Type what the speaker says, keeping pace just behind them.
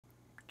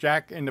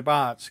Jack in the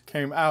Box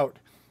came out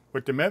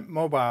with the Mint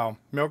Mobile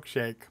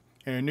milkshake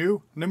in a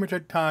new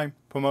limited time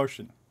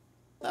promotion.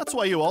 That's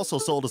why you also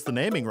sold us the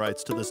naming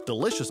rights to this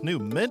delicious new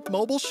Mint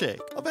Mobile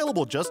Shake,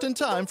 available just in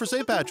time for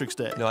St. Patrick's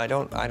Day. No, I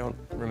don't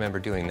remember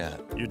doing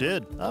that. You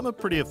did. I'm a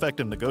pretty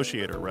effective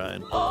negotiator,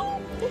 Ryan.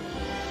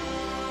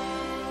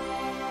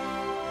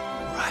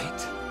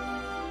 Right.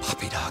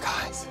 Puppy dog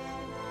eyes.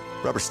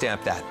 Rubber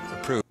stamp that.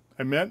 Approved.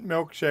 A mint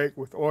milkshake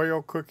with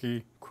Oreo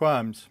cookie,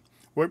 crumbs,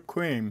 whipped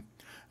cream,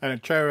 and a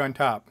cherry on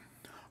top.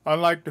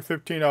 Unlike the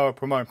 $15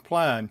 per month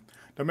plan,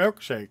 the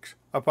milkshakes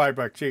are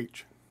 $5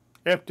 each.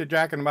 If the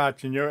Jack in the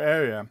Box in your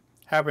area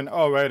haven't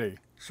already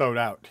sold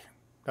out.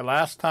 The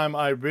last time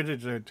I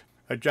visited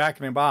a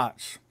Jack in the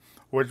Box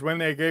was when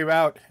they gave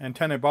out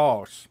antenna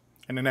balls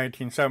in the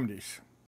 1970s.